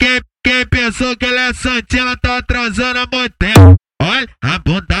pensou que ela é santinha, ela tá atrasando há muito tempo. Olha a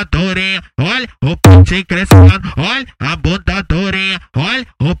bunda durinha, olha o peitinho crescendo. Olha a bunda durinha, olha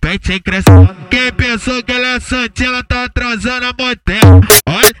o peitinho crescendo. Quem pensou que ela é santinha, ela tá atrasando há muito tempo.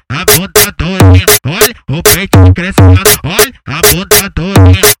 Olha a bunda durinha, olha o peitinho crescendo. Olha a bunda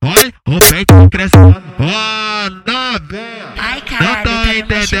durinha, olha o peitinho crescendo. Ó, novinha, não tô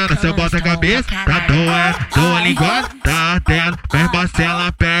entendendo. Você bota a cabeça, tá doendo, tua língua tá ardendo. Mesmo assim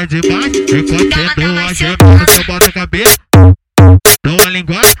ela perde mais e continua gemendo. Você bota a cabeça, tua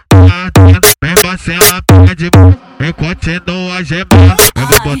língua tá ardendo. Mesmo assim ela perde mais e continua gemendo. Eu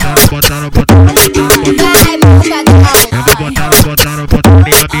vou botar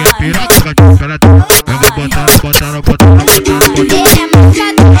na minha piroca de temperatura. Eu vou botar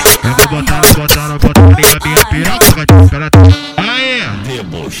na minha piroca de temperatura. Aí,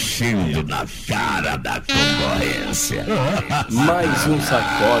 debochando na cara da concorrência. Mais um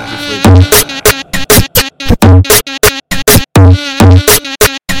sacode foi.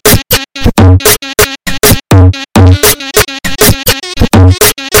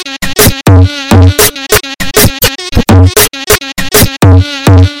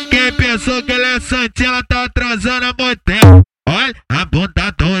 quem pensou que ela é santinha, ela tá atrasando há muito tempo. Olha a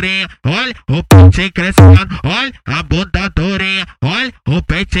bunda durinha, olha o peitinho crescendo. Olha a bunda durinha, olha o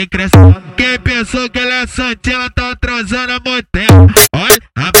peitinho crescendo. Quem pensou que ela é santinha, ela tá atrasando há muito tempo. Olha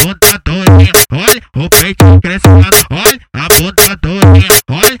a bunda durinha, olha o peitinho crescendo. Olha a bunda durinha,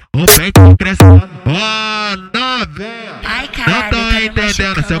 olha o peitinho crescendo. Ó, novinha, não tô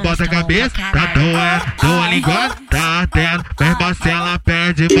entendendo. Você bota a cabeça, tá doendo, tua língua tá ardendo. Mesmo assim ela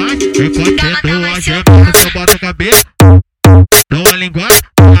perde mais e continua gemendo. Você bota a cabeça, tua língua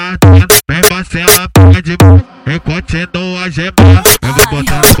tá ardendo. Mesmo assim ela perde mais e continua gemendo. Eu vou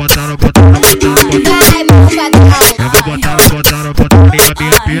botar na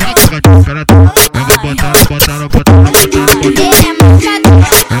minha piroca de temperatura. Eu vou botar na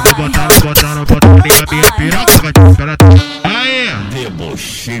minha piroca de temperatura. Aí,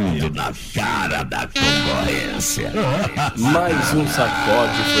 Debochando na cara da concorrência. Mais um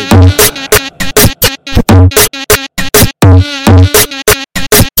sacode foi.